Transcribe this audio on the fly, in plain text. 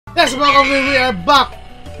Yes, welcome, we are back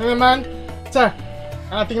naman sa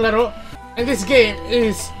ating laro. And this game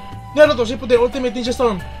is Naruto Shippuden Ultimate Ninja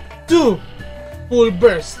Storm 2 Full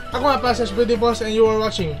Burst. Ako nga pala si ASHBOYADIMPLES and you are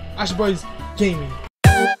watching ASHBOYS Gaming.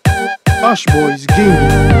 ASHBOYS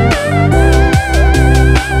Gaming.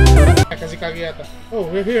 Kasi Kage yata. Oh,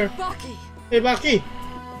 we're here. Baki. Hey, Baki.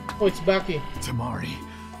 Oh, it's Baki. Tamari,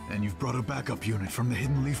 and you've brought a backup unit from the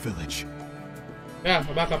Hidden Leaf Village. Yeah,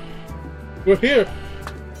 a backup. We're here.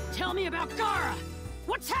 Tell me about Gaara.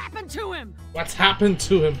 What's happened to him? What's happened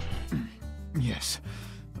to him? Yes,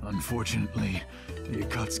 unfortunately, the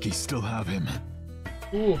Akatsuki still have him.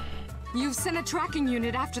 Ooh. You've sent a tracking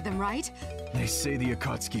unit after them, right? They say the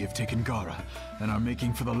Akatsuki have taken Gaara and are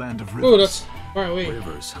making for the land of Ooh, rivers. that's far away.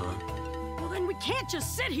 Rivers, huh? Well, then we can't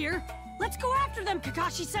just sit here. Let's go after them,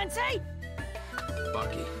 Kakashi-sensei.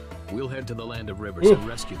 Baki, we'll head to the land of rivers and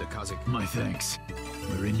rescue the Kazakh. My thanks.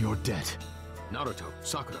 We're in your debt. Naruto,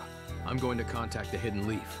 Sakura, I'm going to contact the Hidden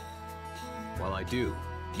Leaf. While I do,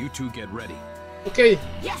 you two get ready. Okay.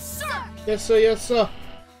 Yes, sir. Yes, sir. Yes, sir.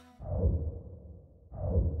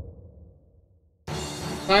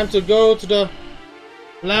 Time to go to the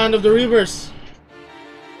land of the rivers.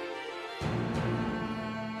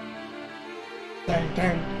 Dang,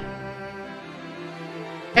 dang.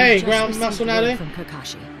 Hey, Grand Masunade. From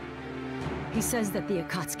Kakashi. He says that the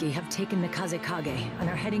Akatsuki have taken the Kazekage and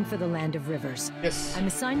are heading for the land of rivers. Yes. I'm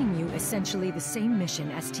assigning you essentially the same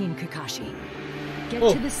mission as Team Kakashi. Get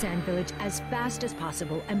to the Sand Village as fast as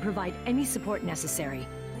possible and provide any support necessary.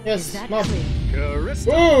 Yes, Is that Mom. clear?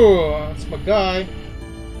 Crystal. Oh, that's my guy.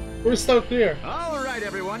 Crystal clear. All right,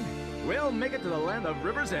 everyone. We'll make it to the land of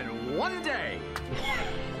rivers in one day.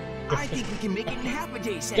 I think we can make it in half a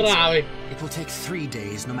day, Sensei. Grabe. It will take 3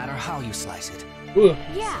 days, no matter how you slice it. Ooh,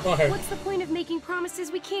 Yeah, fire. what's the point of making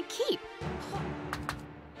promises we can't keep?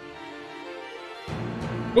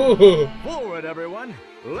 Ooh. Forward, everyone.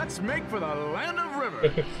 Let's make for the land of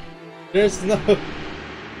rivers. There's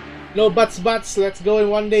no buts. Let's go in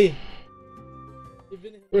one day.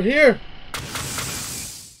 We're here.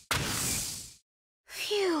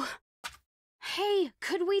 Phew. Hey,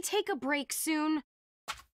 could we take a break soon?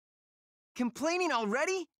 Complaining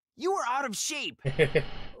already? You are out of shape.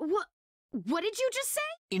 What did you just say?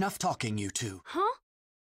 Enough talking, you two. Huh?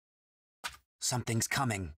 Something's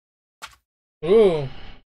coming. Ooh.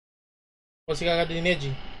 What's he got in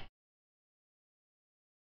Neji?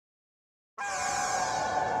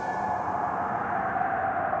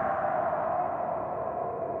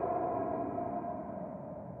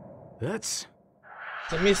 That's...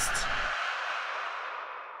 It's a mist.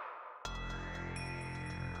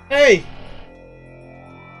 Hey!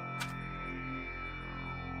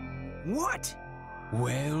 What?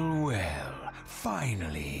 Well, well,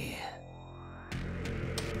 finally.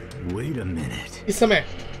 Wait a minute. Kisame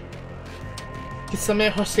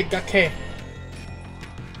Hoshigake.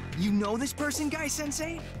 You know this person, Guy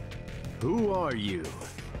Sensei? Who are you?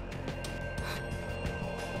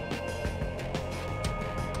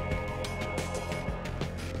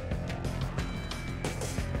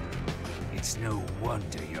 It's no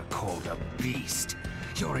wonder you're called a beast.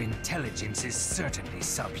 Your intelligence is certainly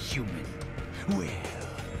subhuman. Well,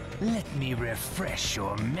 let me refresh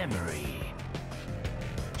your memory.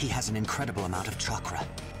 He has an incredible amount of chakra.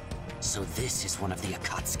 So this is one of the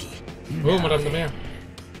Akatsuki. Oh, marami na yan.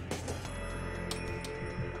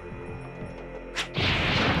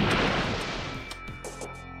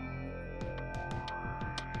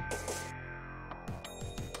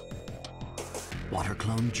 Water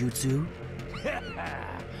clone jutsu?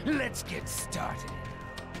 Let's get started.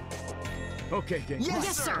 Okay, gang.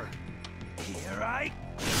 Yes, sir. Here I...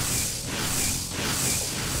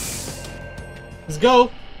 Let's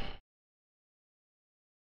go.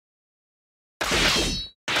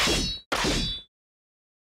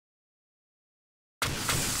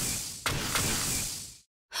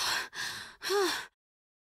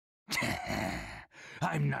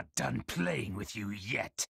 I'm not done playing with you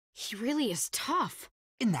yet. He really is tough.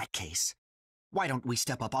 In that case, why don't we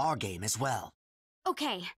step up our game as well?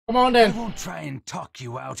 Okay. Come on I then. won't try and talk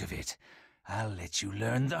you out of it. I'll let you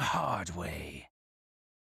learn the hard way.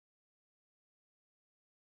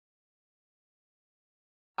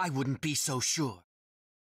 I wouldn't be so sure.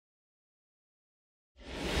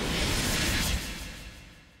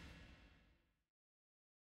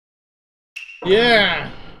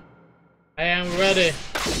 Yeah. I am ready.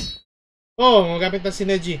 Oh, magamit na si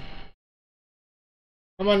Neji.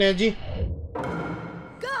 Come on, Neji.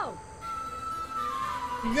 Go.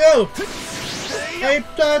 Go. Hey,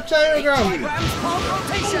 Tyrogram.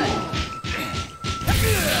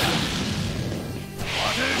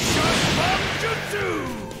 Water shot bomb jutsu!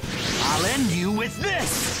 with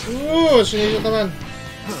this! Ooh, sinigit naman.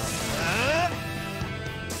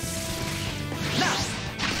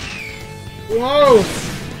 Wow!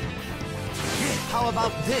 How about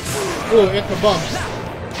this? Ooh, hit the bomb.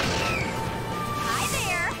 Hi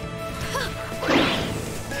there.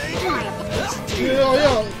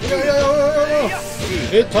 Yeah.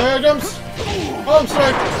 Hit diagrams. Arm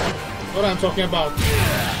strike. What I'm talking about.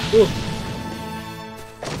 Ooh.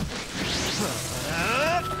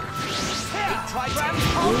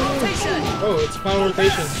 Oh, it's power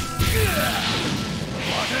rotation.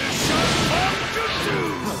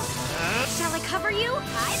 Shall I cover you?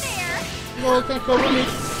 Hi there. No, it can't cover me.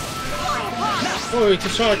 Oh, it's a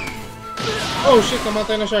shark. Oh shit,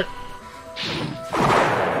 namatay na shark.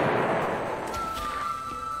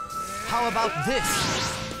 How about this?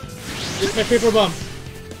 It's my paper bomb.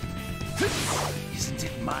 Isn't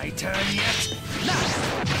it my turn yet?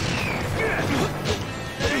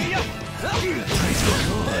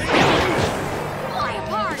 Fly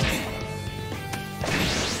apart.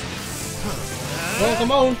 Oh,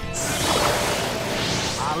 come on.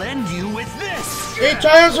 I'll end you with this! Hey,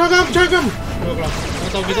 check him! Ano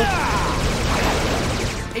tawag dito?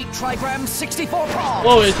 8 trigrams, 64 pounds!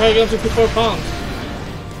 Oh, 8 trigrams, 54 pounds.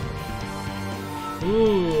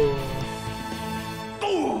 Ooh.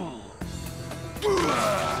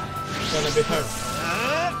 Gonna be hard.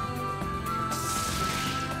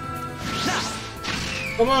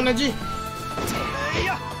 Come on, Naji.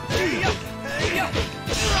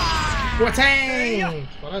 Watang!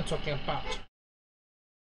 What I'm talking about.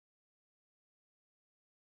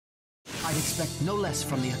 I'd expect no less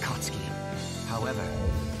from the Akatsuki. However...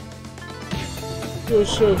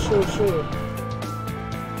 Sure.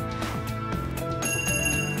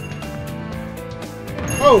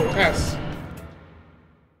 Oh, S.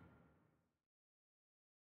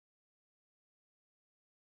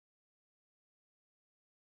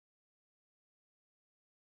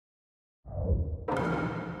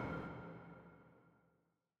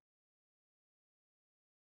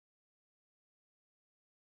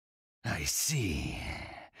 I see.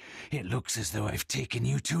 It looks as though I've taken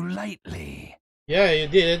you too lightly. Yeah, you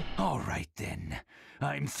did. All right then.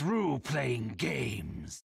 I'm through playing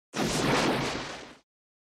games.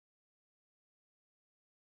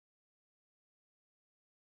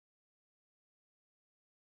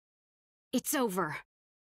 It's over.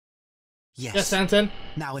 Yes, Anton.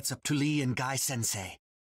 Now it's up to Lee and Guy Sensei.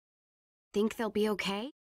 Think they'll be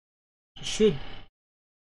okay? Should.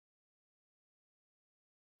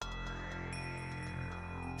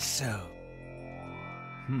 So...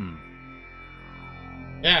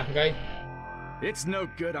 Yeah, guy. It's no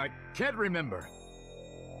good, I can't remember.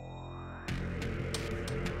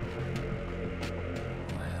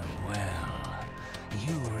 Well,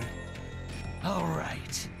 you're...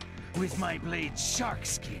 Alright. With my blade shark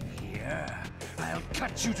skin here, I'll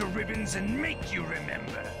cut you to ribbons and make you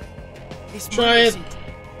remember. Try it.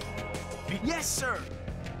 Yes, sir!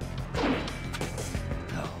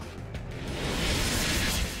 Oh.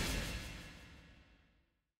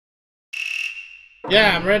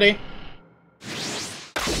 Yeah, I'm ready.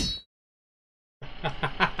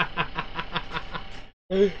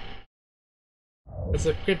 It's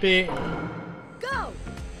a creepy Go!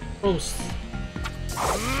 post.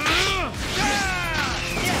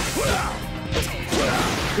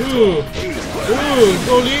 Ooh,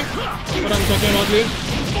 goalie. What I'm talking about, Lee?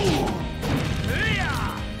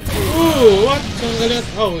 Ooh, what?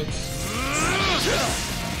 Oh, it's.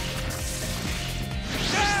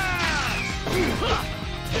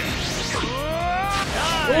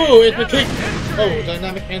 Ooh, it became. Oh,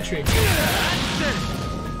 dynamic entry.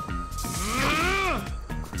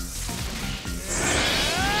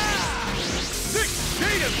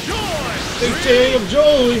 Big day of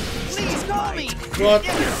joy! Please call me! What?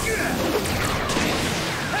 Big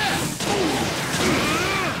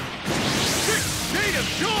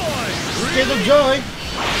day of joy!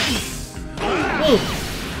 Ooh.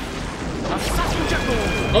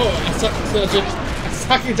 Oh,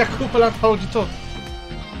 Asaki Jaku pala ang tawag dito.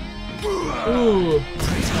 Ooh.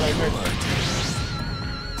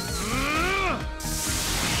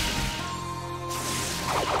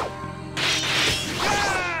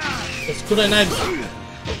 Let's put a knife.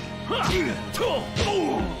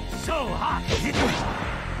 So hot!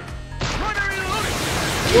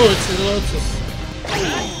 Oh, it's a Lotus.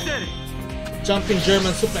 Jumping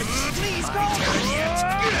German suplex.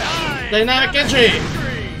 Dynamic entry.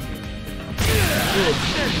 Ooh.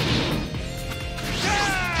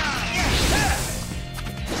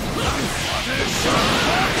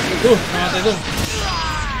 Ooh, namatay dun.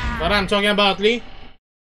 What I'm talking about, Lee?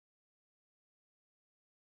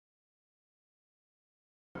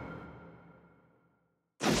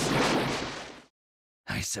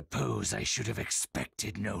 I suppose I should have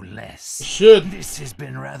expected no less. Should. This has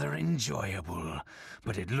been rather enjoyable,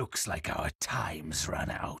 but it looks like our time's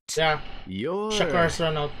run out. Yeah. You're... Shakar's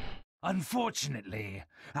run out. Unfortunately,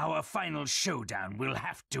 our final showdown will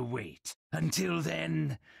have to wait. Until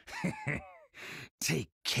then,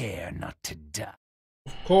 take care not to die.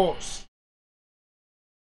 Of course.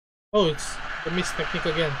 Oh, it's the mist technique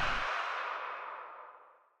again.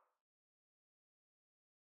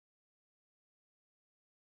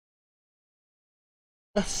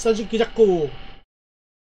 Sajikiraku.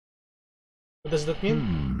 What does that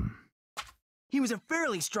mean? He was a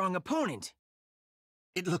fairly strong opponent.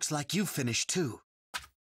 It looks like you finished too.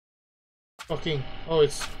 Fucking. Oh,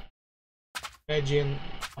 it's Neji and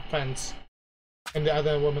Offense. And the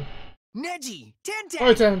other woman. Neji! Tenten! Oh,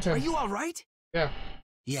 it's Tenten. Are you alright? Yeah.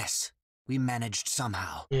 Yes, we managed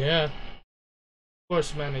somehow. Yeah. Of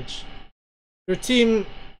course, manage. Your team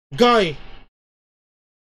guy.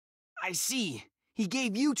 I see. He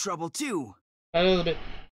gave you trouble too. A little bit.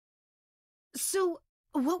 So,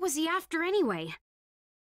 what was he after anyway?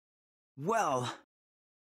 Well...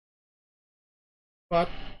 But...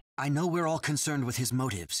 I know we're all concerned with his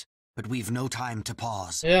motives, but we've no time to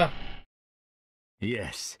pause. Yeah.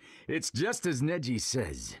 Yes, it's just as Neji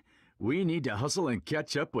says. We need to hustle and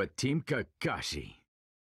catch up with Team Kakashi.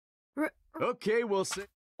 Okay, we'll see.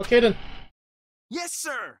 Okay then. Yes,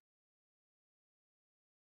 sir!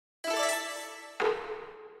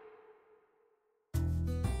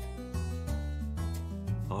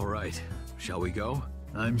 All right, shall we go?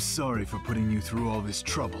 I'm sorry for putting you through all this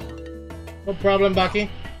trouble. No problem, Baki.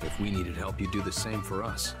 If we needed help, you'd do the same for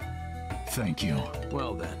us. Thank you.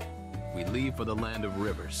 Well then, we leave for the land of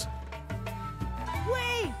rivers.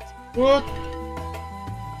 Wait! What?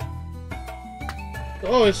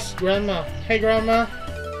 Oh, it's Grandma. Hey, Grandma.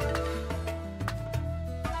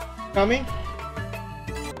 Coming?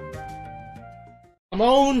 Come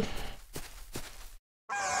on!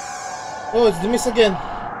 Oh, it's the miss again.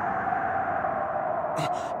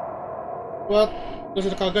 What?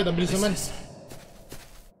 Kasi na kagad, ang bilis naman.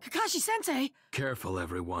 Kakashi-sensei! Careful,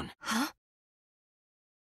 everyone. Huh?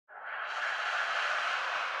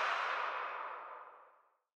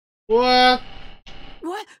 What?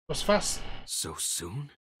 What? Was fast. So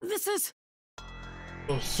soon? This is...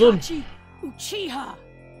 So soon. Itachi Uchiha!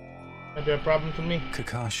 Might be a problem to me.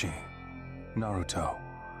 Kakashi, Naruto,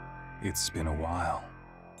 it's been a while.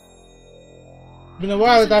 Been a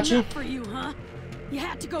while, Wasn't Itachi. enough for you, huh? You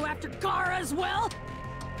had to go after Gaara as well?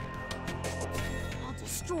 I'll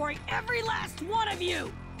destroy every last one of you!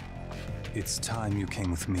 It's time you came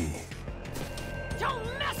with me. Don't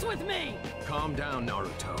mess with me! Calm down,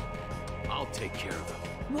 Naruto. I'll take care of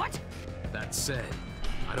him. What? That said,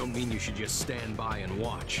 I don't mean you should just stand by and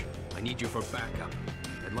watch. I need you for backup.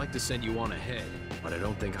 I'd like to send you on ahead, but I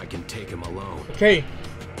don't think I can take him alone. Okay.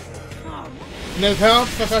 Oh, Need help,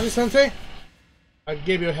 Kakashi-sensei? I'll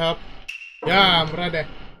give you help. Yeah, I'm ready.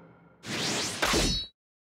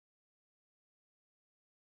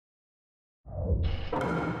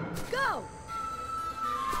 go!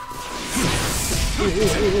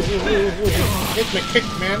 Hit me, kick,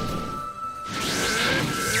 man.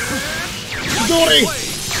 Dori!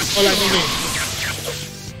 Oh, like me.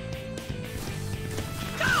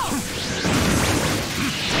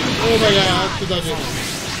 Oh my god, I have to dodge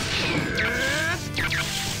it.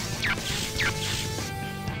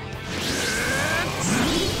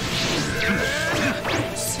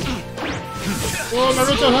 Oh,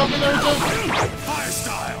 Naruto, help me, Naruto! Fire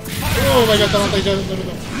style! Oh my god, tamatay dyan,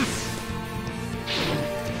 Naruto.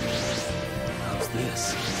 How's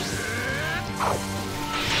this?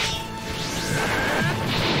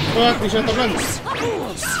 What? Di siya tablan.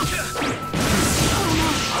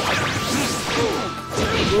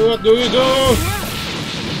 What do you do?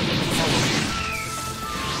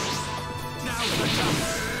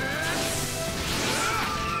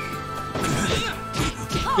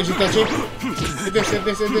 This is touching. This.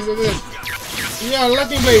 Yeah,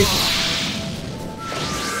 lightning blade.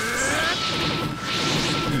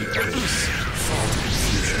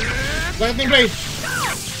 Lightning blade.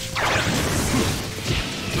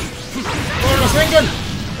 Oh, Rasengan.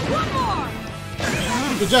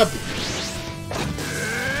 Good job.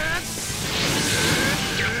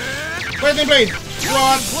 Lightning blade.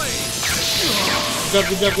 What?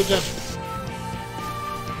 Good job.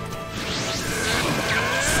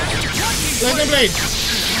 Lightning blade.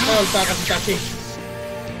 Oh, takas si Tachi.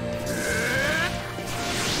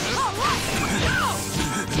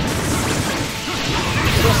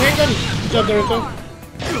 Rasengan. Good job, Naruto.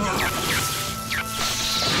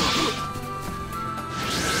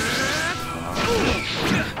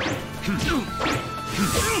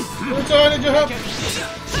 Naruto, I need your help.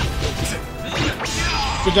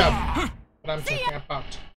 Good job. What I'm thinking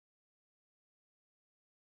about.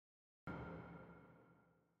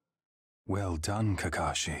 Well done,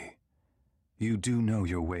 Kakashi. You do know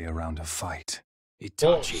your way around a fight.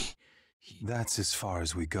 Itachi. That's as far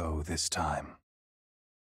as we go this time.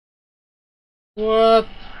 What?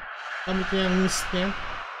 Kami ko yung missed niya.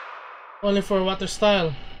 Only for water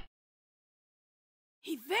style.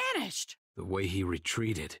 He vanished! The way he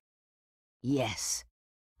retreated. Yes.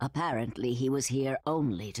 Apparently he was here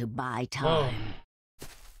only to buy time. Oh.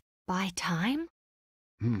 Buy time?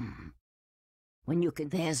 When you can...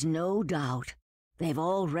 There's no doubt they've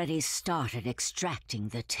already started extracting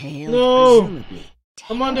the tail, presumably.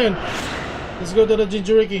 Come on then. Let's go to the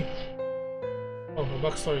Jinchuriki. Oh, a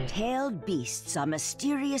backstory. Tailed beasts are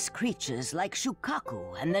mysterious creatures like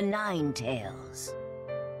Shukaku and the Nine Tails.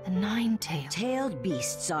 The Nine Tails. Tailed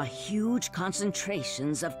beasts are huge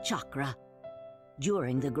concentrations of chakra.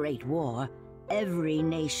 During the Great War, every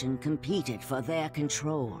nation competed for their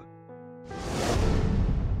control.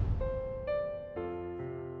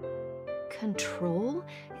 Control?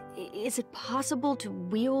 Is it possible to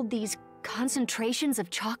wield these concentrations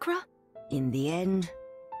of chakra? In the end,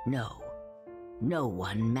 no. No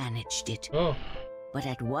one managed it. Oh. But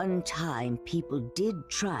at one time, people did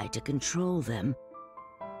try to control them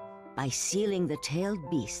by sealing the tailed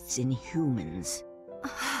beasts in humans.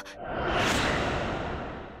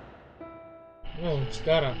 Oh, it's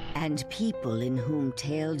Gaara. And people in whom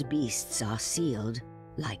tailed beasts are sealed,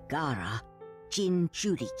 like Gaara,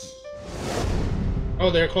 Jinchuriki. Oh,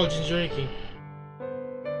 they're called Jinchuriki.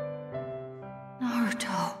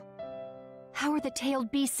 Naruto. How are the tailed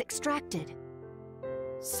beasts extracted?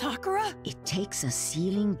 Sakura? It takes a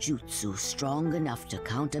sealing jutsu strong enough to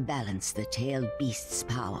counterbalance the tailed beast's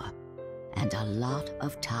power, and a lot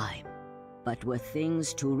of time. But were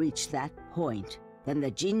things to reach that point, then the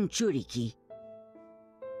Jinchuriki...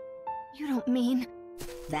 You don't mean...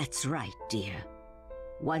 That's right, dear.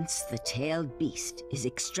 Once the tailed beast is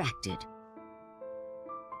extracted,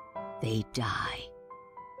 they die.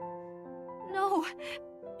 No.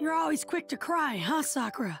 You're always quick to cry, huh,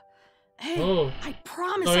 Sakura? Hey, Oh. I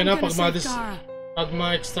promise So I'm na, gonna save Gaara. pag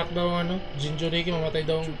ma-extract daw ano, Jinchuriki, mamatay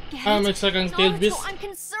daw. Ma-extract ang tailed beast. I'm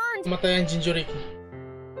concerned. Mamatay ang Jinchuriki.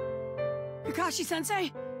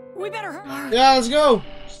 Kakashi-sensei, we better... Yeah, let's go!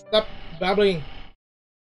 Stop babbling.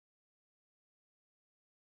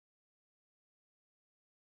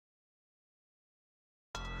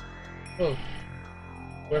 Oh.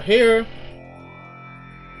 We're here.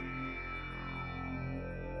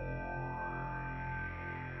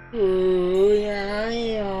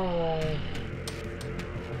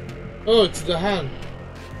 Oh, it's the hand.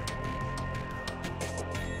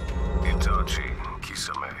 Itachi,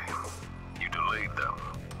 Kisame, you delayed them.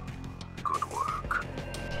 Good work.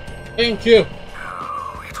 Thank you.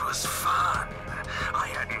 Oh, it was fun. I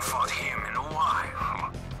hadn't fought him in a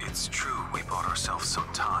while. It's true we bought ourselves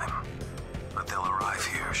some time, but they'll arrive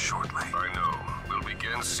here shortly. I know. We'll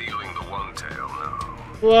begin sealing the one tail now.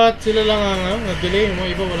 What? Sila lang ang nag-delay mo,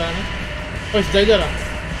 iba wala na. Oh, it's Daidara.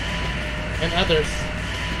 And others.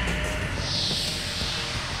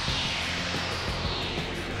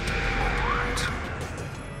 Alright.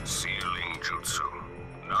 Sealing jutsu.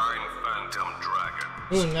 9 phantom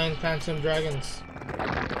dragons. Ooh, 9 phantom dragons.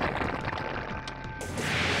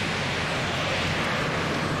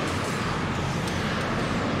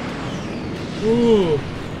 Ooh.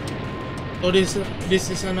 So this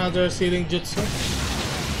is another sealing jutsu.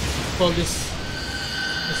 It's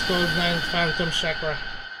called 9 Phantom Chakra.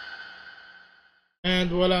 And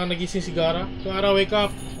wala nagising si Gaara. Gaara, wake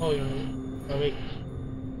up! Oh, you're awake.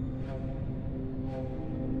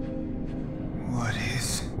 What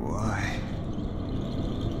is... why?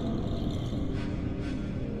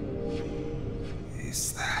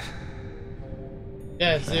 Is that...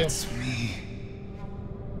 Yeah, it's you. That's me.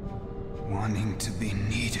 Wanting to be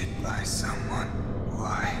needed by someone.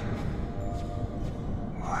 Why?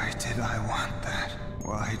 Why did I want that?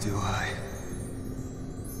 Why do I...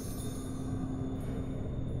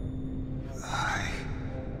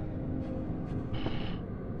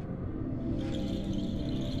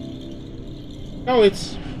 No,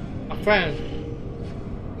 it's a friend.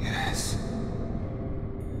 Yes.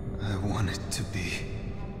 I wanted to be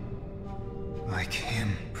like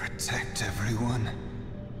him, protect everyone,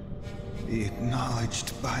 be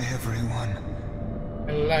acknowledged by everyone.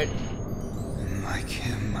 And like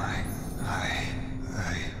him, I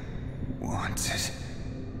wanted.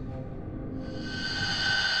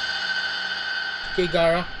 Okay,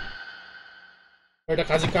 Gaara. We're the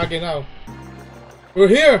Kazekage now. We're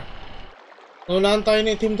here! Naunahan tayo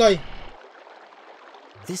ni Team Guy.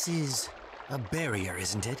 This is a barrier,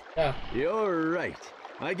 isn't it? Yeah. You're right.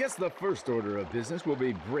 I guess the first order of business will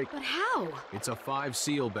be break. But how? It's a 5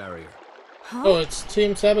 seal barrier. Huh? Oh, it's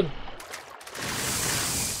Team 7.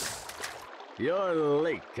 You're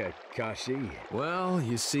late, Kakashi. Well,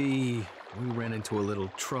 you see, we ran into a little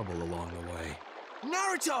trouble along the way.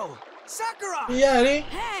 Naruto! Sakura! Yeah,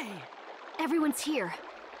 Hey! Everyone's here.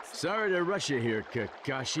 Sorry to rush you here,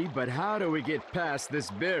 Kakashi, but how do we get past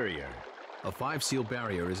this barrier? A 5 seal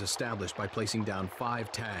barrier is established by placing down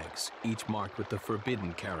 5 tags, each marked with the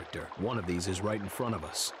forbidden character. One of these is right in front of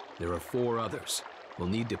us. There are 4 others. We'll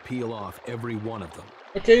need to peel off every one of them.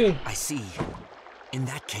 Okay. I see. In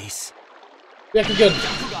that case... Yeah, good.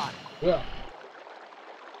 Yeah.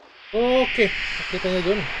 Okay. Nakita niya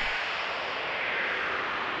dun.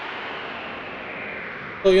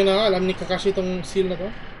 So yun na nga, alam ni Kakashi itong seal na to.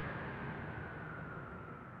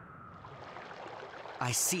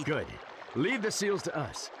 I see. Good. Leave the seals to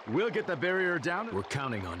us. We'll get the barrier down. We're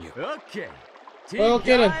counting on you. Okay. Team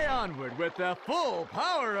Okay, then. Guy onward with the full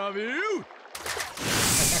power of youth.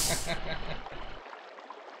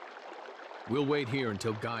 We'll wait here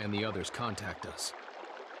until Guy and the others contact us.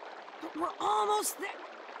 But we're almost there.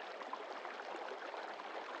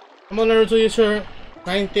 Come on, Naruto, use your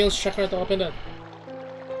Nine Tails chakra to open that.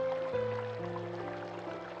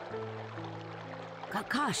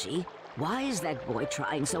 Kakashi, why is that boy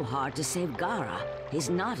trying so hard to save Gaara? He's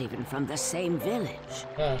not even from the same village.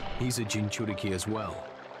 He's a Jinchuriki as well.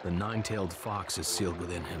 The 9-tailed fox is sealed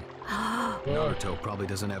within him. Naruto probably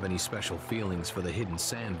doesn't have any special feelings for the hidden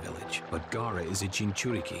sand village, but Gaara is a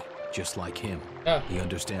Jinchuriki, just like him. He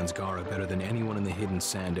understands Gaara better than anyone in the hidden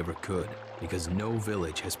sand ever could, because no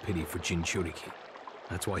village has pity for Jinchuriki.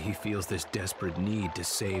 That's why he feels this desperate need to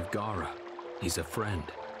save Gaara. He's a friend.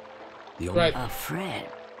 The only A friend?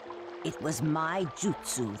 It was my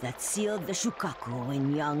jutsu that sealed the Shukaku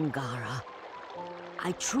in young Gaara.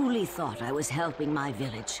 I truly thought I was helping my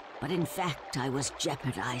village, but in fact I was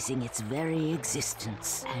jeopardizing its very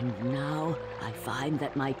existence. And now I find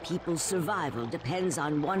that my people's survival depends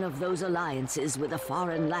on one of those alliances with a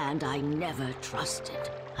foreign land I never trusted.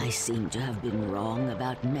 I seem to have been wrong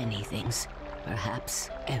about many things, perhaps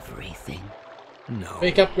everything. No.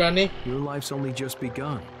 Wake up, Granny. Your life's only just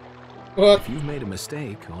begun. What? If you've made a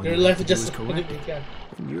mistake, all Your you life have to do just is correct it.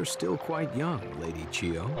 And you're still quite young, Lady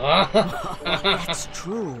Chio. That's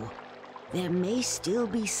true. There may still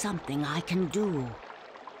be something I can do.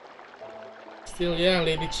 Still young,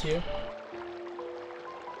 Lady Chio.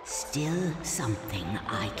 Still something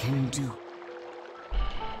I can do.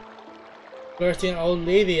 Flirty an old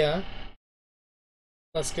lady, huh?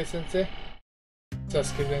 Sasuke Sensei.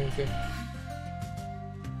 Sasuke Sensei.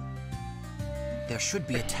 There should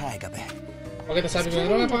be a tag up ahead. Okay, sabi ko,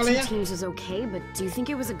 ano nga pangalan niya? Teams is okay, but do you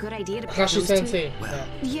think it was a good idea to put Kakashi those two? Sensei. Well,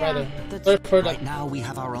 Yeah, right now we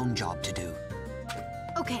have our own job to do.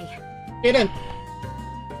 Okay. Okay then.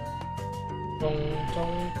 Tong,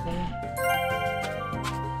 tong, tong.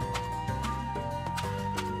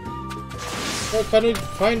 Where can we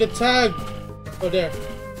find the tag? Oh, there.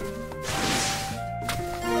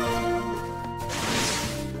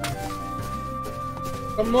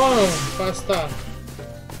 Come on, faster.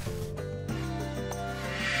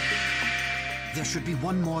 There should be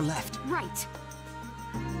one more left. Right.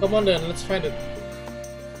 Come on then, let's find it.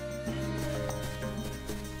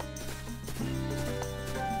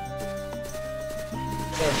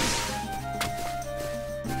 There.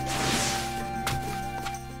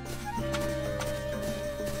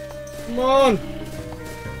 Come on!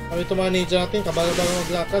 Kami ito mga ninja natin, kabagal-bagal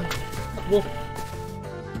maglakad. Takbo.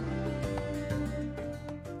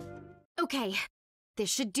 Okay. This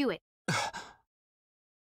should do it.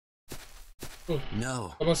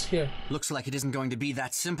 No. Almost here. Looks like it isn't going to be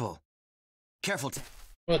that simple. Careful.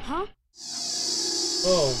 What? Huh?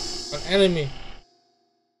 Oh, an enemy.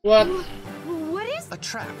 What? What is? A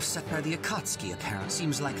trap set by the Akatsuki apparent.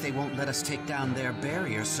 Seems like they won't let us take down their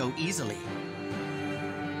barrier so easily.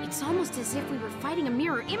 It's almost as if we were fighting a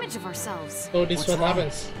mirror image of ourselves. So this is what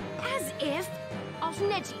happens. As if. Off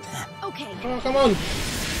Neji. Okay. Oh, come on.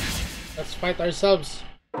 Let's fight ourselves.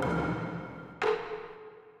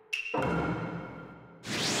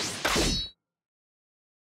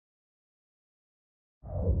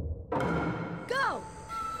 Go!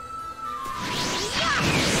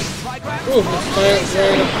 Ooh, let's fire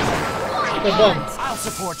the bomb. I'll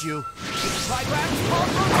support you.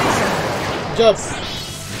 Job.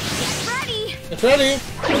 Get ready! Get ready.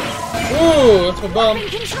 Ooh, that's my bomb. In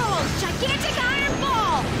control! Gigantic iron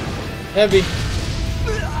ball! Heavy.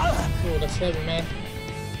 Ooh, that's heavy, man.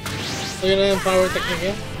 So yun na yung power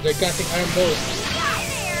technique niya. Gigantic iron ball.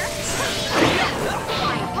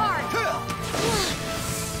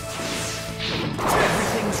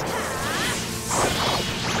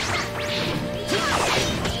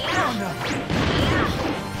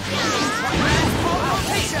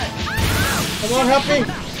 Come on, help me!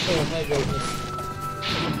 Oh my goodness.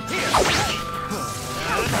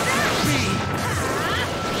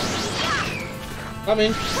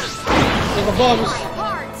 Coming. Take the bombs.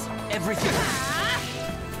 Everything.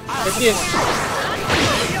 Take this.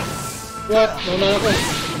 What? No, no, no.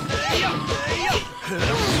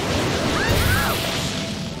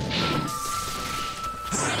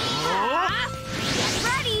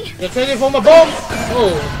 Ready. Get ready for my bomb!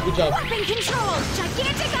 Oh, good job. Weapon control.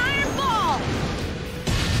 Gigantic iron ball.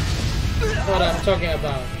 What I'm talking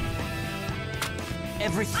about.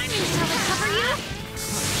 Everything. I'm in trouble. Cover you.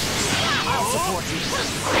 I'll support you.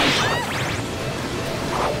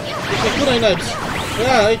 Eat my kunai knives.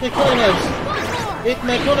 Yeah, eat my kunai knives. Eat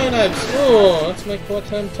my kunai knives. Oh, that's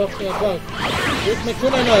what I'm talking about. Eat my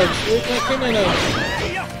kunai knives. Eat my kunai knives.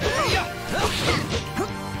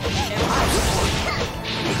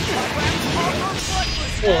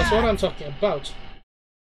 Oh, that's what I'm talking about.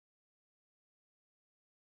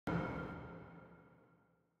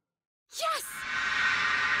 Yes.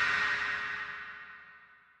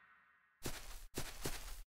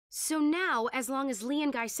 So now, as long as Lee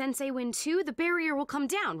and Guy Sensei win too, the barrier will come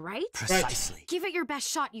down, right? Precisely. Give it your best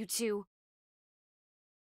shot, you two.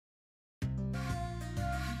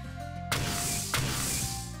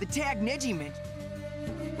 The tag Neji meant.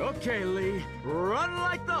 Okay, Lee. Run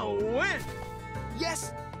like the wind!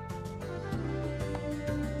 Yes.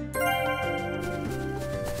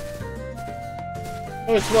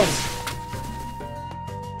 Oh, it's one.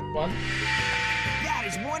 One. That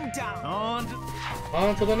is one down.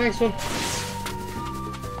 On to the next one.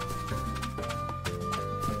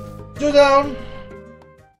 Two down.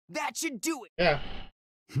 That should do it. Yeah.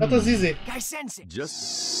 That was easy. Guy Sensei.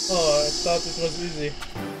 Just... Oh, I thought it was easy.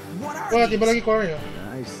 What are What? these? Iba lagi corner.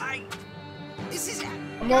 Nice. This is...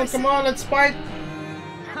 Come on, let's fight.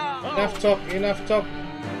 Enough talk, enough talk.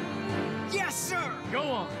 Yes, sir. Go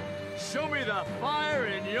on. Show me the fire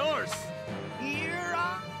in yours. Here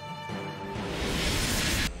I...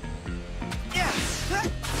 Yeah.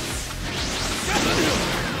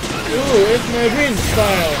 Ooh, it's my wind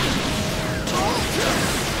style.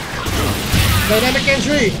 Dynamic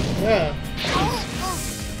entry. Yeah.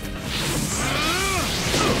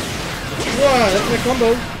 Wow, that's my combo.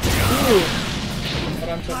 Ooh.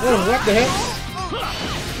 Oh, what the hell?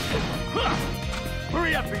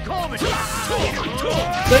 Hurry up and call me.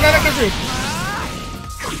 Dynamic entry.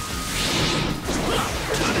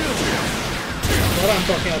 What I'm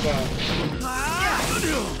talking about.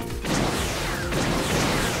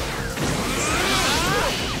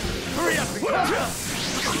 Hurry up and call me.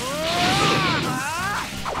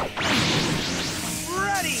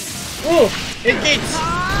 Ready. Oh, engage.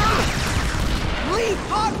 Leap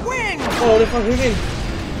on wind. Oh, the fuck we win.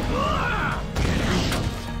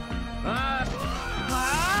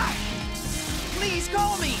 Please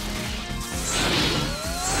call me.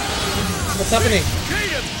 What's happening?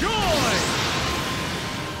 Gate of joy.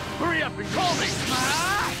 Hurry up and call me.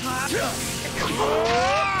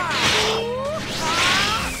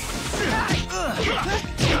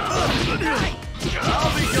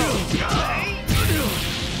 I'll be going.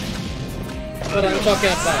 What I'm talking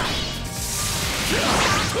about.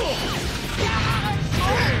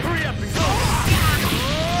 Hurry up and go.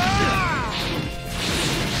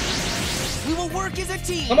 We will work as a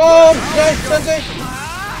team. Come on, guys, Sensei.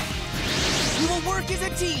 We will work as a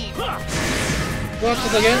team. Watch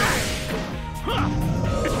this again.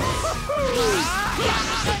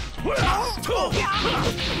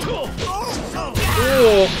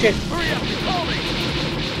 Ooh, okay. Hurry up and call me.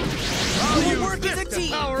 We will work as a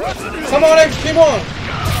team. Come on, X, keep on.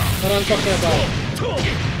 What I'm talking about.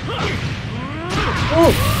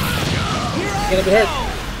 Ooh. Gonna be hurt.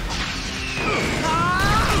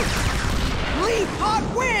 Leap hot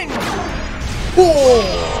wind.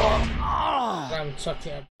 What I'm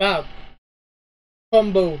talking about.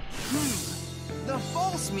 Combo. The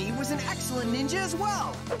false me was an excellent ninja as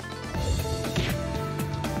well.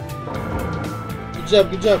 Good job,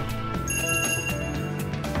 good job.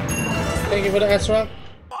 Thank you for the S rank.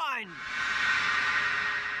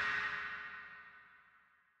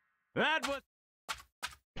 That was...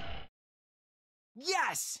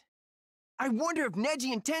 Yes! I wonder if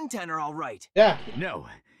Neji and Tenten are all right. Yeah. No.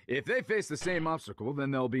 If they face the same obstacle,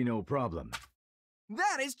 then there'll be no problem.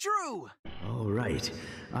 That is true! All right.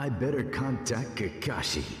 I better contact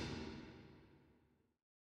Kakashi.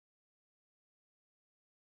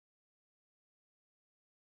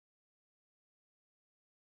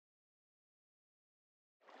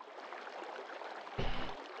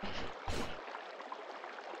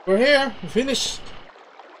 We're here. We finished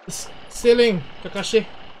sealing Kakashi.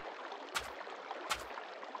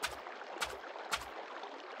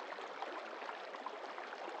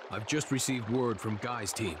 I've just received word from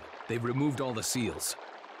Guy's team. They've removed all the seals.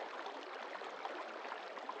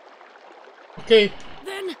 Okay.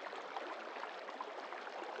 Then...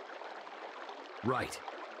 Right.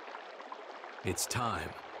 It's time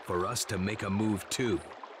for us to make a move too.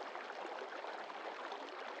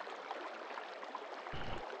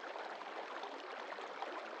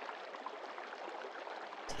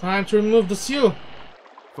 It's time to remove the seal.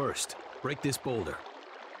 First, break this boulder.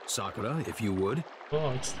 Sakura, if you would.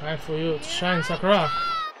 Oh, it's time for you to shine, Sakura.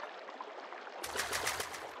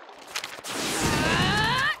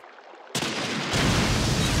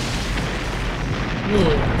 Ooh,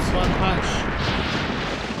 it's one punch.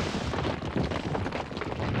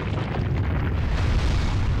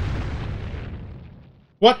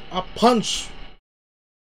 What a punch!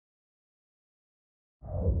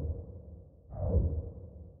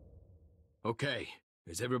 Okay,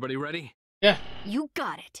 is everybody ready? Yeah. You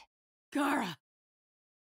got it. Gaara.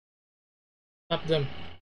 Stop them.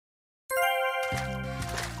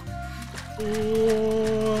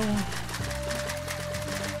 Ooh.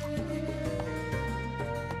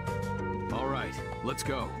 All right, let's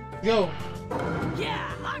go. Go.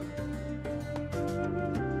 Yeah.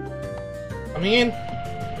 Coming in.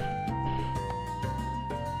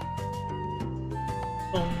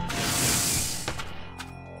 Oh.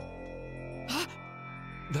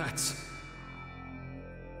 That's...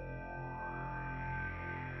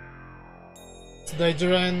 It's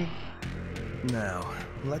Daijiro. Now,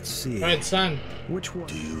 let's see. Red Sun. Which one?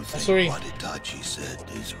 Do you think sorry. what Itachi said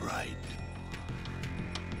is right?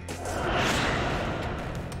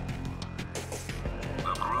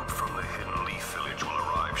 A group from the Hidden Leaf Village will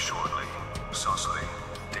arrive shortly. Sasori,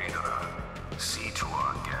 Deidara, see to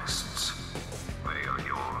our guests. They are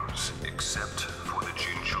yours, except for the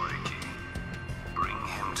Jinchuriki. Bring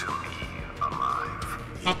him to me alive.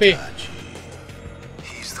 Happy.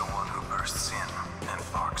 He's the one who bursts in and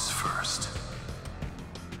barks first.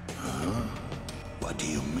 Huh? What do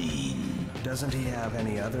you mean? Doesn't he have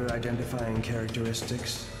any other identifying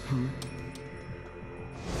characteristics?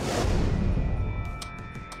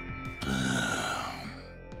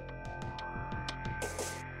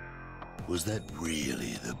 Was that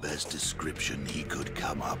really the best description he could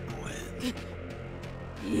come up with?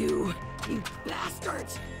 You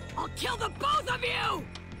bastards! I'll kill the both of you!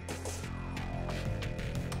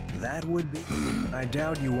 That would be... I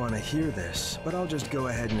doubt you want to hear this, but I'll just go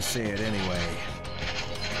ahead and say it anyway.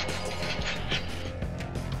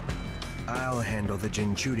 I'll handle the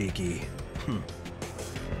Jinchuriki.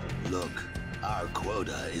 Look, our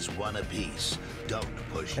quota is one apiece. Don't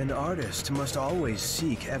push. An artist must always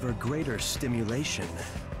seek ever greater stimulation,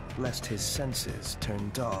 lest his senses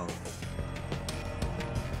turn dull.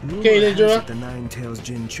 Okay, Rumor has Daijiro. it the Nine-Tails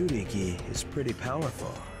Jinchuriki is pretty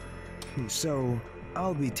powerful. So,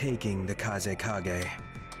 I'll be taking the Kazekage.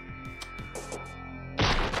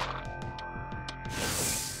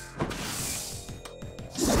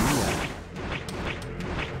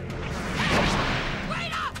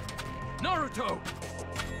 Naruto!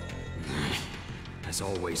 As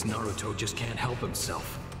always, Naruto just can't help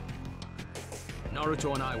himself.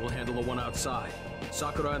 Naruto and I will handle the one outside.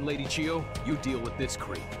 Sakura and Lady Chiyo, you deal with this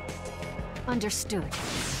creep. Understood.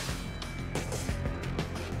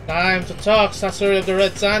 Time to talk, Sasori of the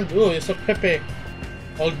Red Sun. Ooh, you're so peppy,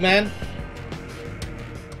 old man.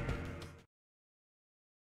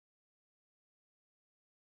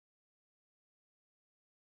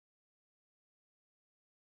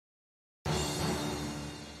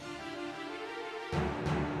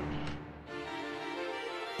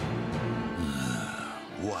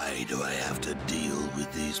 Why do I have to deal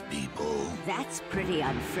with these people? That's pretty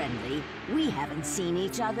unfriendly. We haven't seen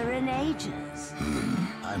each other in ages.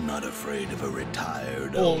 I'm not afraid of a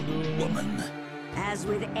retired Old woman. As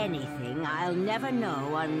with anything, I'll never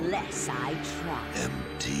know unless I try.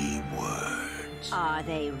 Empty words. Are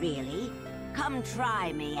they really? Come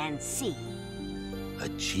try me and see. A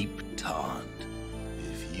cheap taunt.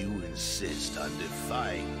 If you insist on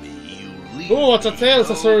defying me, you leave Ooh, what's a tail, no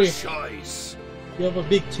Sasori? choice. You have a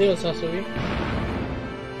big tail, Sasori.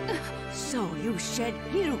 So you shed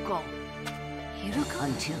Hiruko. Hiruko?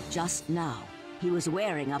 Until just now, he was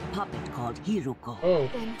wearing a puppet called Hiruko. Oh.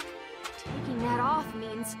 Then taking that off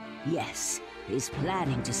means... Yes, he's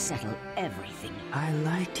planning to settle everything. I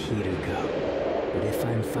liked Hiruko, but if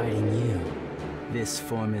I'm fighting you, this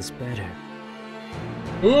form is better.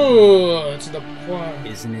 Ooh, it's the point.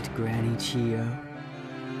 Isn't it, Granny Chiyo?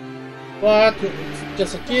 What? It's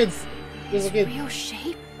just a kid. Just a kid. Real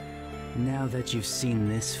shape? Now that you've seen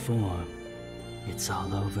this form, it's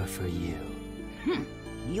all over for you.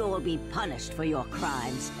 You'll be punished for your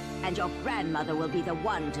crimes, and your grandmother will be the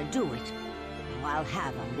one to do it. I'll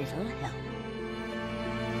have a little help.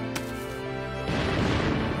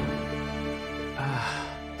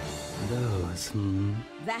 Those,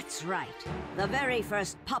 That's right. The very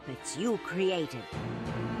first puppets you created.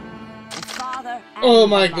 The father and Oh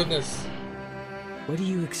my the mother. goodness. What do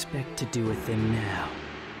you expect to do with them now?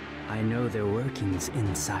 I know their workings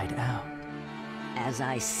inside out. As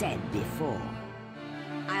I said before,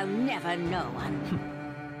 I'll never know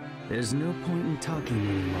There's no point in talking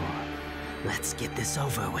anymore. Let's get this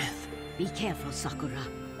over with. Be careful, Sakura.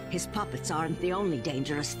 His puppets aren't the only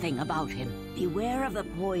dangerous thing about him. Beware of the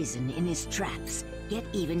poison in his traps. Get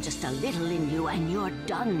even just a little in you and you're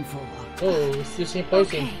done for. Oh, it's using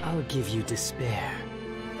poison. I'll give you despair.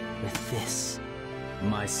 With this,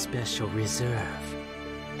 my special reserve.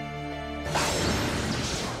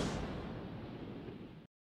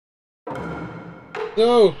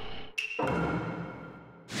 Go!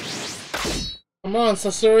 Come on,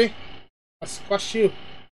 Sasori. I'll squash you.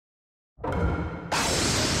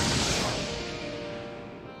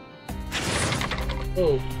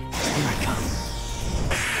 Oh. Here I come.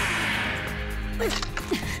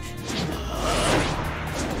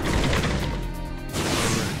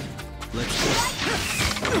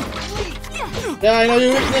 Yeah, I know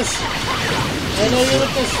your weakness. I know your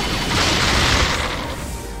weakness.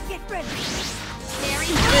 Get ready.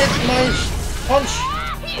 Hit my punch.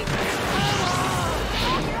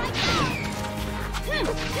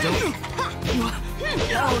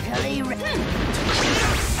 Totally ready.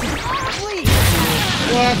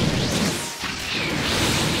 What?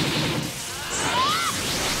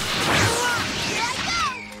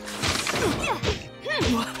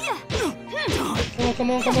 Come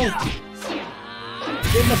on.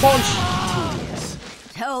 Give him a punch.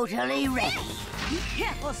 Totally ready. Be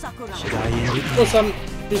careful, Sakura. Should I end it? Go some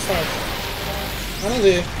this side. Ano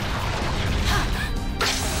di?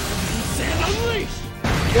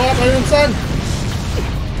 What? Iron Sun?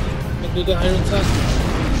 Do the Iron Sun.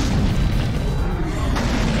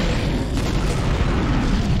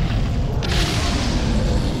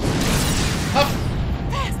 Up!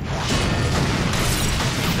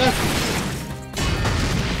 Left!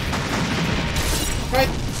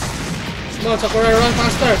 Right! Come on, Sakura, run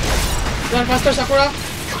faster! Run faster, Sakura!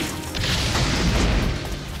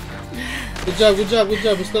 Good job,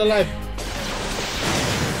 we're still alive.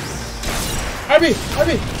 Harvey!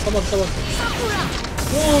 Come on.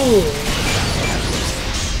 Ooh!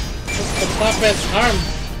 That's the puppet's arm.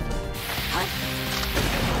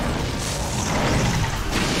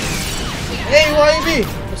 Hey, YB!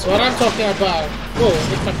 That's what I'm talking about. Whoa,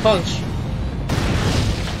 it's a punch.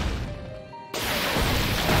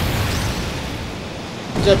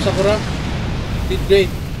 Good job, Sakura. Did great.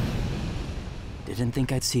 Didn't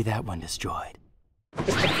think I'd see that one destroyed.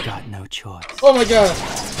 I've got no choice. Oh my god!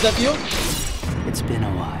 Is that you? It's been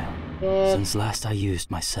a while since last I used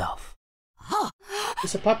myself.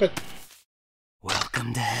 It's a puppet.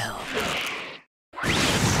 Welcome to hell.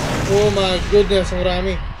 Oh my goodness, ang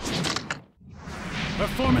rami.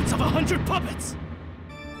 Performance of 100 puppets!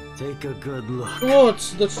 Take a good look. What?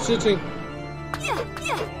 That's cheating.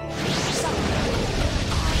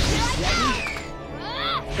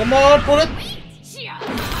 Come on, pull it! Yeah.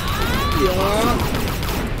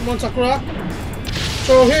 Come on, Sakura.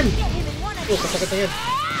 Show him! Oh, kasakit na yan.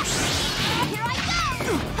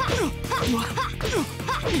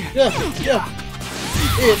 Yeah.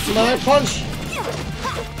 It's my punch!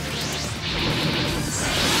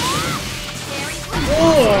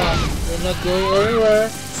 Oh, you're not going anywhere.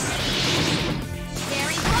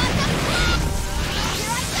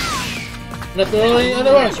 Not going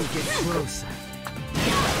anywhere.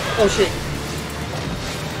 Oh shit.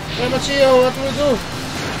 Hey Machio, what do we do?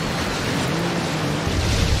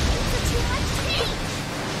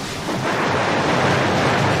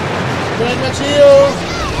 Grand Machio!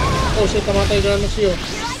 Oh shit, tamatay Grand Machio.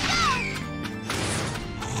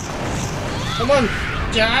 Come on!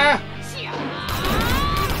 Yeah!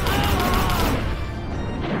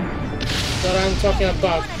 That's what I'm talking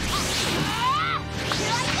about.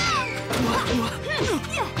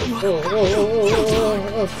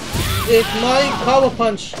 Oh. It's my power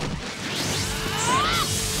punch.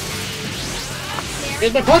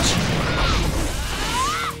 It's my punch.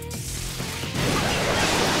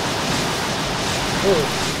 Oh.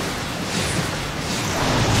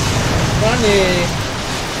 Funny.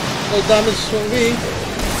 No damage from me.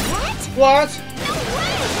 What?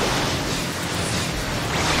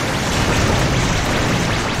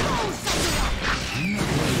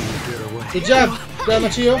 Good job, Grandma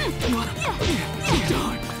Chio.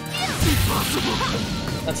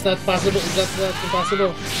 That's not possible. That's not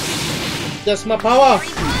impossible. That's my power.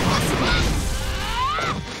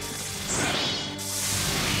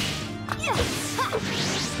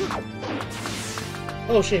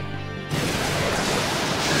 Oh shit.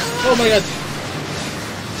 Oh my god.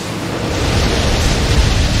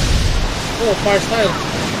 Oh, fire style.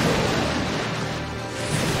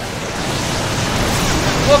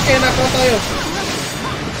 Okay, nakaw tayo.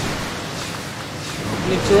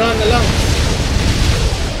 Need to run na lang.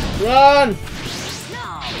 Run!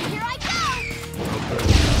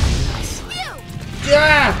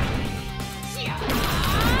 Yeah!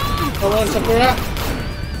 Come on, Sakura.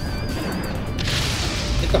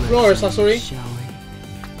 Hit the floor, Sasori.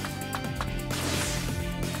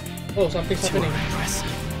 Oh, something's happening.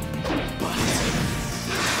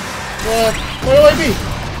 What? Where do I be?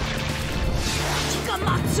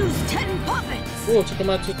 Chikamatsu's 10 puppets! Oh,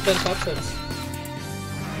 Chikamatsu's 10 puppets.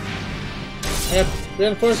 I have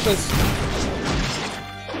reinforcements.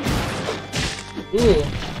 Ooh.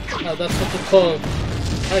 Now that's what you call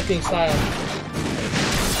fighting style.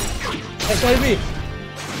 SYB!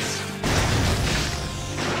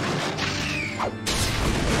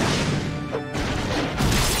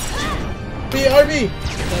 PRB!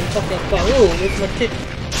 I'm talking about. Ooh, it's my kick.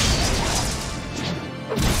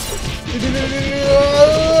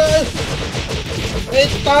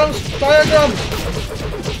 8 times diagram!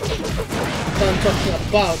 That's what I'm talking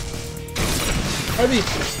about. RB!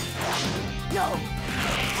 No!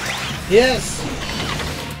 Yes!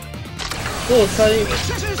 Oh, sorry.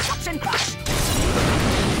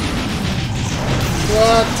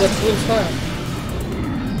 What? That's real fire.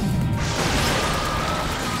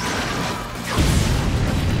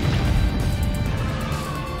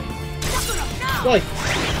 Why?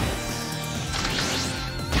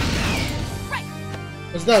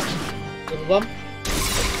 What's that? There's a bomb?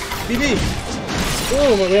 BB!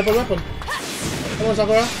 Oh, we have a weapon. Come on,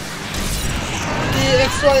 Sakura.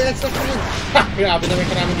 XY, XY, ha! Grabe na may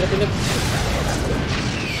karaming weapon.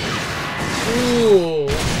 Ooh,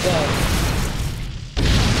 what's that?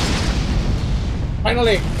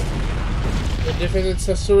 Finally! The defeated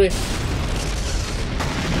Sasori.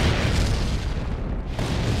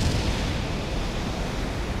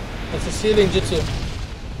 That's a sealing jutsu.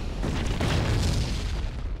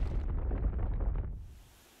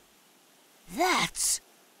 That's...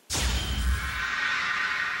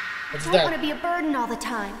 What's I don't want to be a burden all the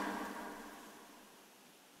time.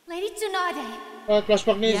 Lady Tsunade.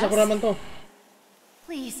 Flashback ni Sakura man to.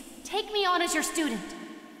 Please, take me on as your student.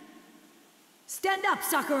 Stand up,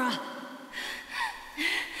 Sakura!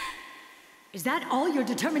 Is that all your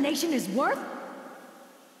determination is worth?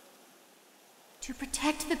 To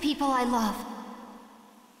protect the people I love.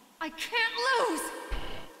 I can't lose!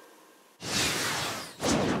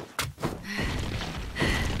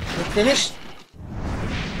 We're finished.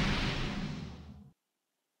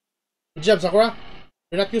 Good job, Sakura.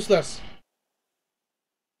 You're not useless.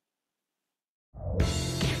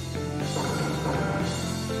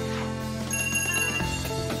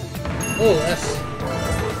 Oh, S.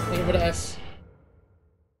 Thank you for the S.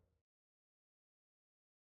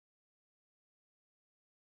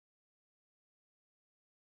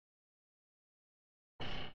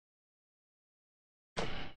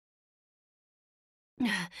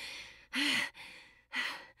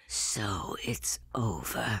 So it's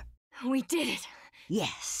over. We did it.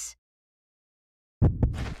 Yes.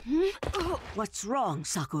 What's wrong,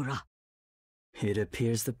 Sakura? It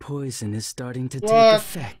appears the poison is starting to take What?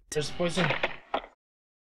 effect. There's poison.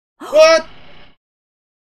 What?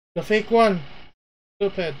 The fake one.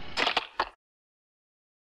 Stupid.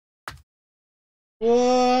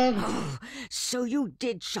 What? So you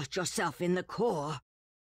did shut yourself in the core.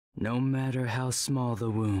 No matter how small the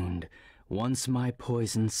wound, once my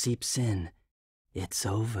poison seeps in, it's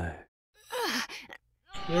over.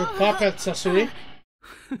 Your pocket, Sasori.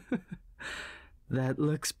 That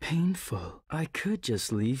looks painful. I could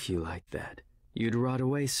just leave you like that. You'd rot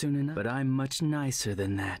away soon enough. But I'm much nicer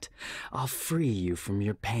than that. I'll free you from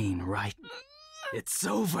your pain, right? It's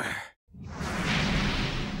over.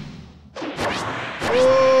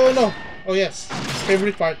 Oh no! Oh yes,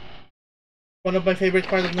 favorite part. One of my favorite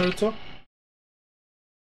parts of Naruto.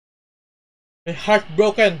 My heart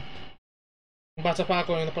broken. Basa pa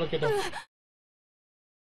ako yung napanood ko to.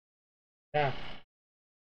 Yeah.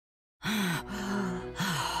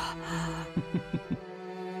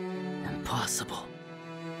 Impossible.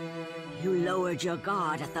 You lowered your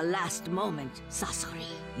guard at the last moment, Sasori.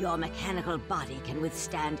 Your mechanical body can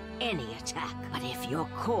withstand any attack, but if your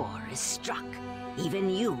core is struck, Even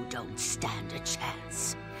you don't stand a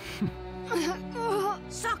chance.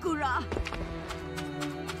 Sakura!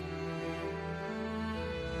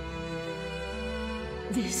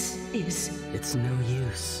 This is... It's no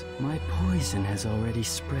use. My poison has already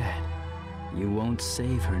spread. You won't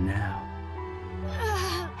save her now.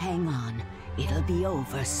 Hang on. It'll be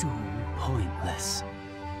over soon. Pointless.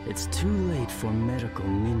 It's too late for medical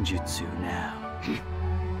ninjutsu now.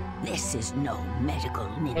 This is no medical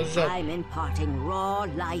ninja. I'm imparting raw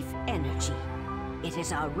life energy. It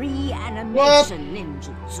is a reanimation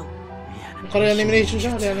ninjutsu. Reanimation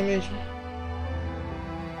siya, reanimation.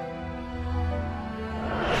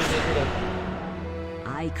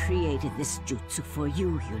 I created this jutsu for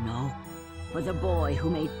you, you know. For the boy who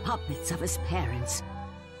made puppets of his parents.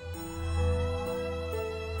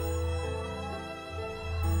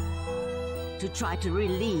 To try to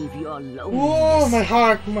relieve your loneliness. Oh, my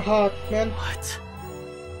heart, man. What?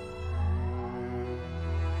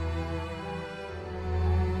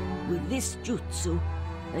 With this jutsu,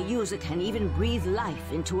 the user can even breathe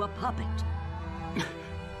life into a puppet.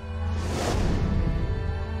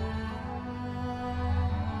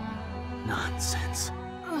 Nonsense.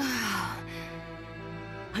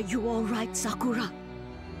 Are you all right, Sakura?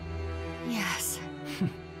 Yes.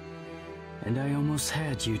 And I almost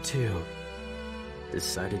had you too.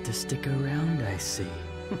 Decided to stick around, I see.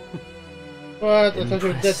 What? I thought you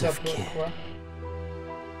were dead. Kid.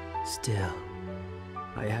 Still,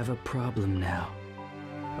 I have a problem now.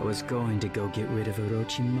 I was going to go get rid of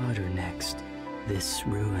Orochimaru next. This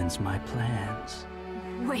ruins my plans.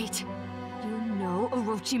 Wait, you know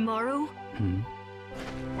Orochimaru?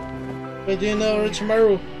 Wait, do you know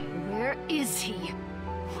Orochimaru? Where is he?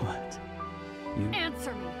 What? You...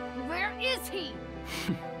 Answer me! Where is he?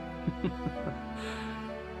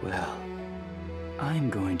 Well, I'm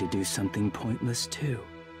going to do something pointless too.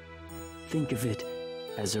 Think of it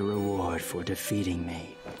as a reward for defeating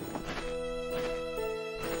me.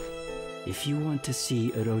 If you want to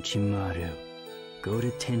see Orochimaru, go to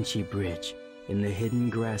Tenchi Bridge in the Hidden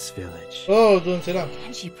Grass Village. Oh, doon sila.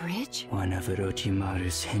 Tenchi Bridge? One of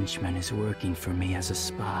Orochimaru's henchmen is working for me as a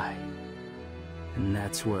spy. And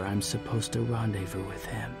that's where I'm supposed to rendezvous with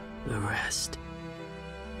him. The rest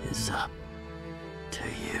is up to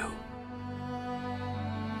you.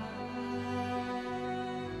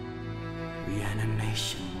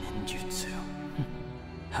 Reanimation ninjutsu.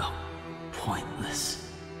 How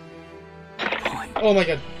pointless. Oh my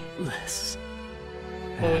god. Pointless.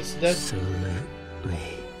 Oh, it's dead. Absolutely.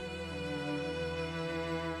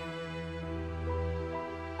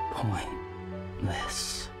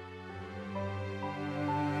 Pointless.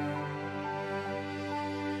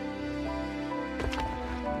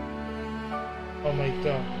 Oh my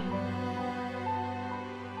god.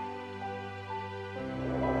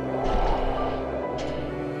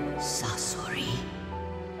 Sasori.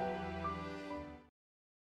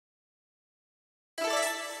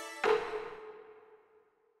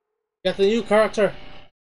 Got a new character.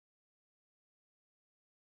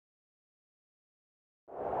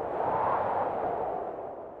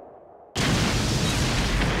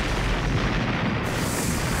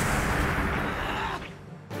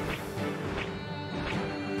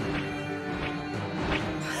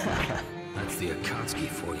 That's the Akatsuki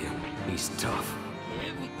for you. He's tough.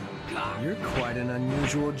 You're quite an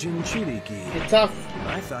unusual Jinchuriki. You're tough.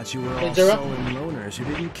 I thought you were all Jiro? sullen loners who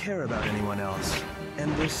didn't care about anyone else.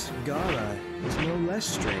 And this Gara is no less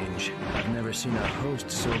strange. I've never seen a host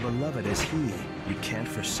so beloved as he. You can't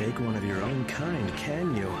forsake one of your own kind,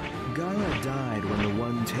 can you? Gara died when the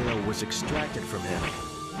One Tail was extracted from him.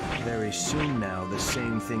 Very soon now, the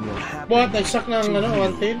same thing will happen. What? Nagsak na ang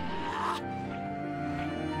One Tail?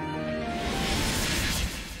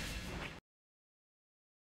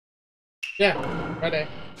 Yeah, ready.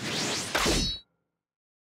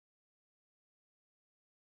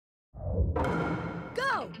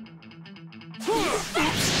 Go!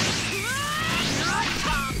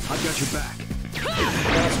 I've got your back.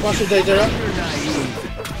 Sponsor Daijara. You're naive.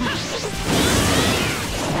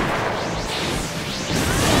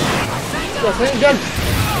 Yes, handgun.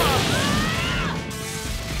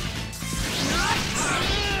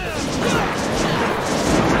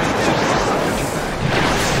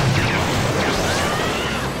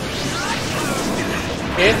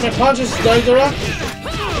 Hit my punches, Daijara.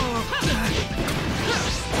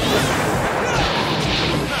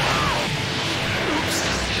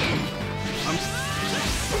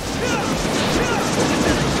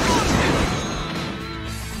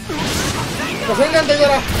 Pasengan,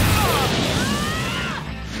 Daijara.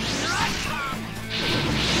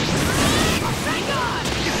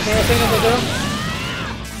 Pasengan, Daijara.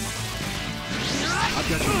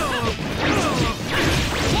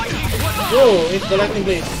 Whoa, it's the lightning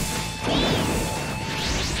blade.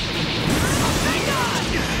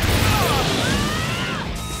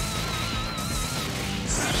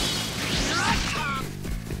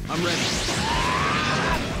 I'm ready.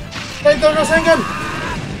 Right down, Rasengan!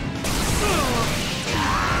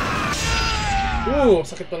 Ooh,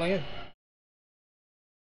 sakit pa lang yun.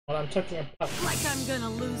 While I'm chucking a puck. Like I'm gonna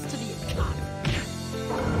lose to the cop.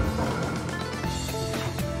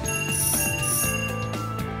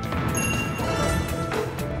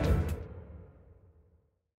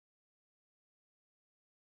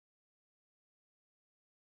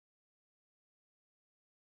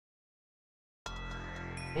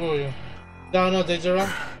 Oh, yeah. Down now, Dejara.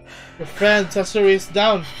 Your friend Sasori is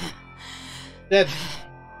down. Dead.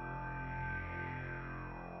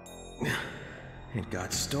 It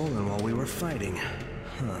got stolen while we were fighting.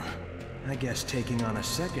 Huh. I guess taking on a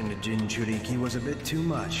second Jinchuriki was a bit too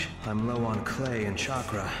much. I'm low on clay and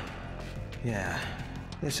chakra. Yeah,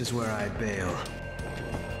 this is where I bail.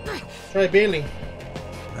 Try bailing.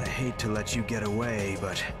 I hate to let you get away,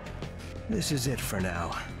 but this is it for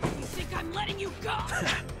now. You think I'm letting you go?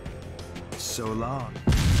 So long.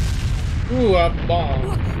 Ooh, a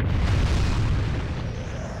bomb.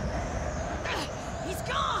 He's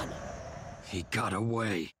gone! He got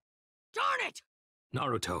away. Darn it!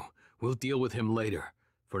 Naruto, we'll deal with him later.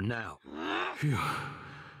 For now. Phew.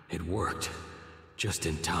 It worked. Just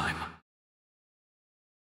in time.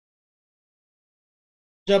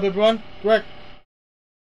 Good job, everyone. Work.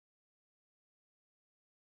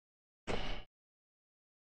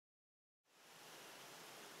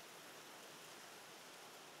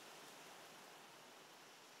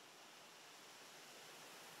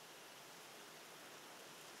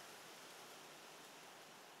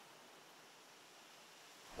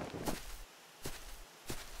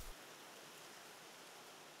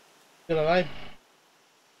 Still alive.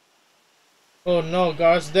 Oh no,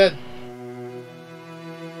 Gar's dead.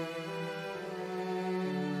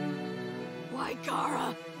 Why,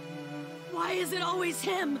 Gaara? Why is it always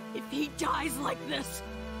him if he dies like this?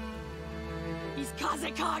 He's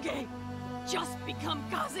Kazekage. Just become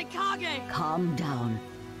Kazekage. Calm down,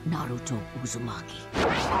 Naruto Uzumaki.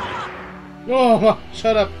 Oh,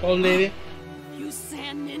 shut up, old lady. If you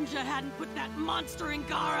Sand Ninja hadn't put that monster in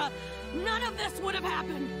Gaara, none of this would have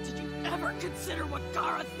happened. Did you ever consider what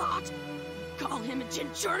Gaara thought? Call him a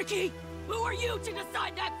Jinchuriki? Who are you to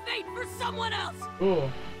decide that fate for someone else?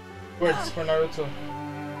 Ooh, words for Naruto.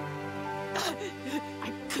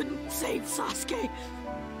 I couldn't save Sasuke.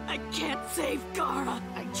 I can't save Gaara.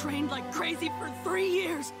 I trained like crazy for 3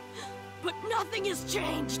 years, but nothing has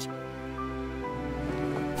changed.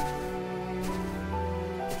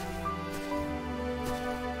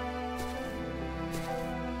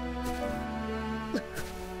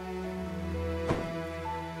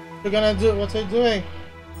 What are you gonna do? What's he doing?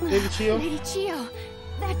 Lady Chiyo? Lady Chiyo,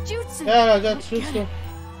 that jutsu. Yeah, that jutsu.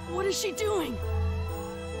 What is she doing?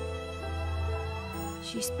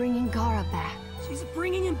 She's bringing Gaara back. She's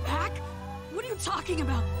bringing him back? What are you talking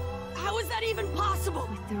about? How is that even possible?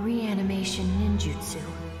 With the reanimation ninjutsu.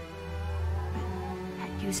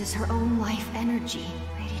 That uses her own life energy.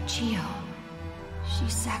 Lady Chiyo.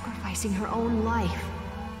 She's sacrificing her own life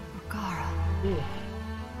for Gaara. Ooh.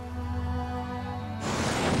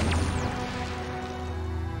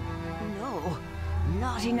 No,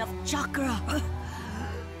 not enough chakra.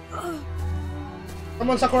 Come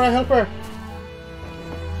on, Sakura, help her.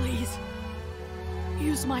 Please,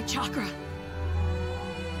 use my chakra.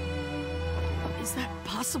 Is that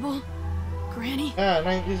possible, Granny?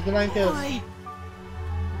 Yeah, he's the 9 tails. Why?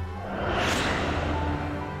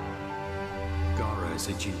 Gaara is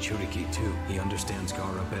a Jinchuriki too. He understands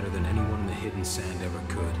Gaara better than anyone in the Hidden Sand ever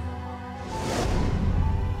could.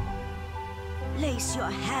 Place your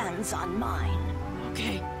hands on mine.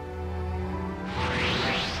 Okay.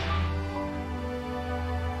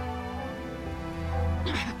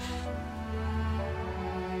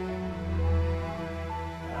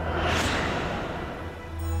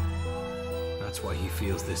 That's why he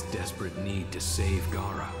feels this desperate need to save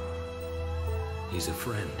Gaara. He's a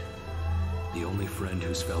friend. The only friend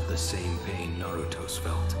who's felt the same pain Naruto's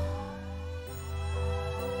felt.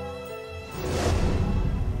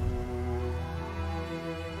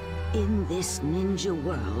 In this ninja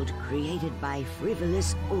world created by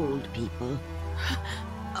frivolous old people,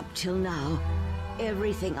 up till now,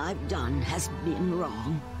 everything I've done has been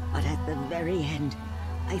wrong. But at the very end,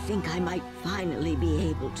 I think I might finally be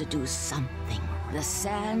able to do something. The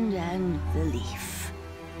sand and the leaf.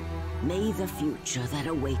 May the future that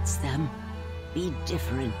awaits them be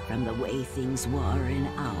different from the way things were in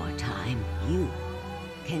our time. You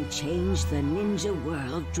can change the ninja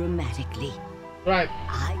world dramatically. Right.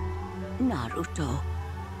 Naruto,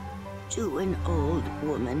 do an old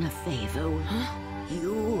woman a favor.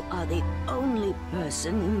 You are the only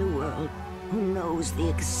person in the world who knows the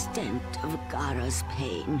extent of Gaara's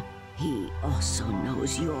pain. He also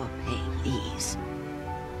knows your pain. Please,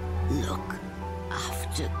 look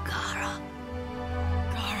after Gaara.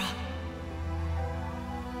 Gaara.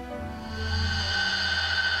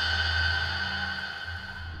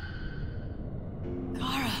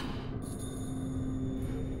 Gaara.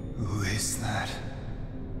 Who is that?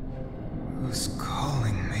 Who's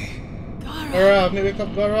calling me? Gaara, let me wake up,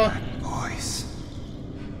 Gaara. That voice.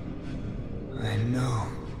 I know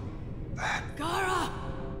that. Gaara.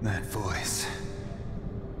 That voice.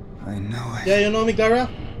 I know it. Yeah, you know me, Gaara?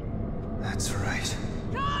 That's right.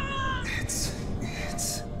 Gaara! It's...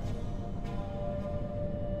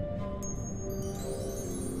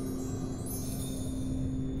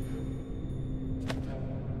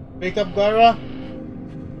 Wake up, Gaara.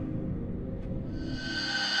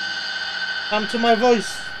 Come to my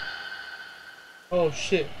voice. Oh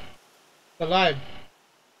shit. It's alive.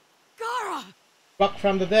 Gaara! Back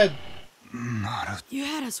from the dead. Naruto. You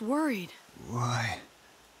had us worried. Why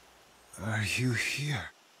are you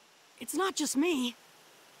here? It's not just me.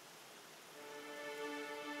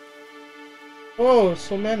 Oh,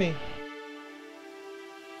 so many.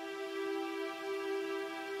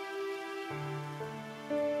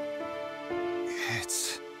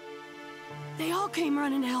 It's... They all came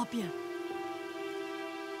running to help you.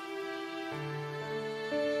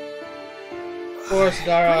 Of course,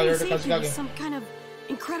 Gaara, you're the Granny saved you with Kazekage. some kind of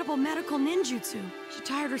incredible medical ninjutsu. She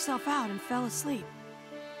tired herself out and fell asleep.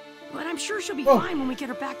 But I'm sure she'll be fine when we get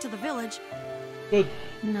her back to the village. Good.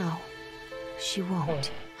 No, she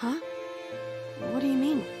won't. Huh? What do you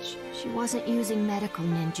mean? She wasn't using medical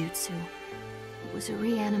ninjutsu. It was a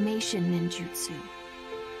reanimation ninjutsu.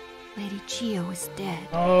 Lady Chiyo is dead.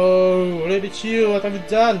 Oh, Lady Chiyo, what have you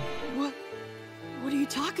done? What are you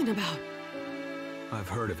talking about? I've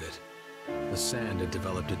heard of it. The Sand had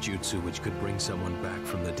developed a jutsu which could bring someone back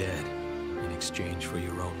from the dead in exchange for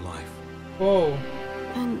your own life. Whoa.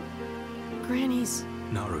 And Granny's...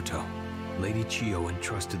 Naruto, Lady Chiyo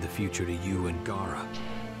entrusted the future to you and Gaara.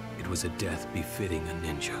 It was a death befitting a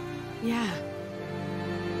ninja. Yeah.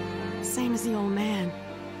 Same as the old man,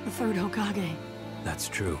 the third Hokage. That's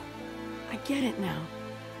true. I get it now.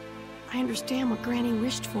 I understand what Granny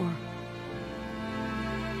wished for.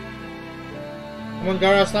 Come on,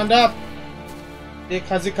 Gaara, stand up. The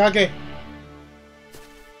Kazekage.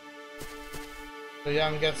 The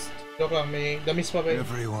youngest. Joke lang, may damis pa ba?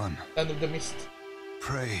 Everyone. Land of the Mist.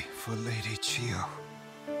 Pray for Lady Chiyo.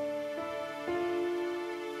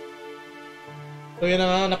 So yun na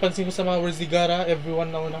nga, napansin ko sa mga words ni Gaara, everyone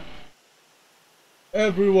na una.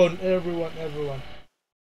 Everyone.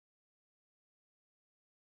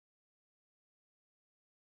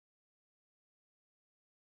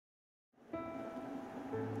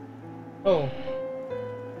 Oh.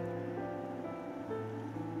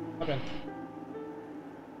 What happened?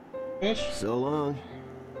 Finish? So long.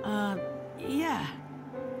 Yeah.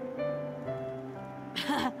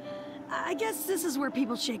 I guess this is where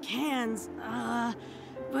people shake hands,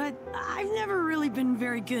 but I've never really been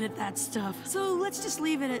very good at that stuff. So let's just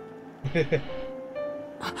leave it at...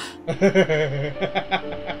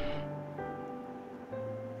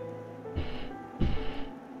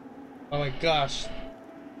 Oh my gosh.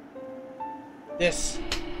 This.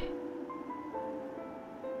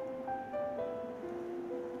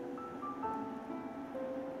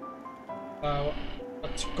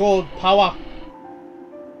 What's called power.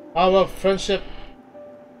 Power of friendship.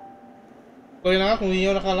 So yun na nga, kung hindi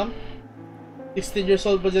nyo nakalam. 16 years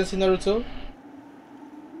old ba dyan si Naruto?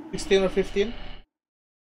 16 or 15?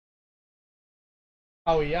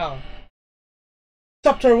 How young?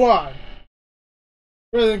 Chapter 1.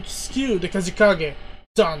 Rescue the Kazekage.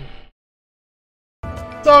 Done.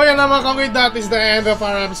 So yan naman kami, that is the end of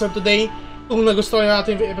our episode today. Kung nagustuhan nyo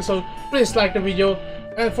natin yung episode, please like the video.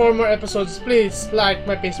 And for more episodes, please like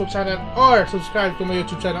my Facebook channel or subscribe to my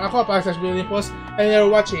YouTube channel. Ako pa ASHBOYADIMPLES and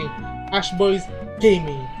you're watching ASHBOYS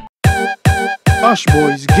Gaming.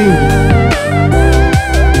 ASHBOYS Gaming.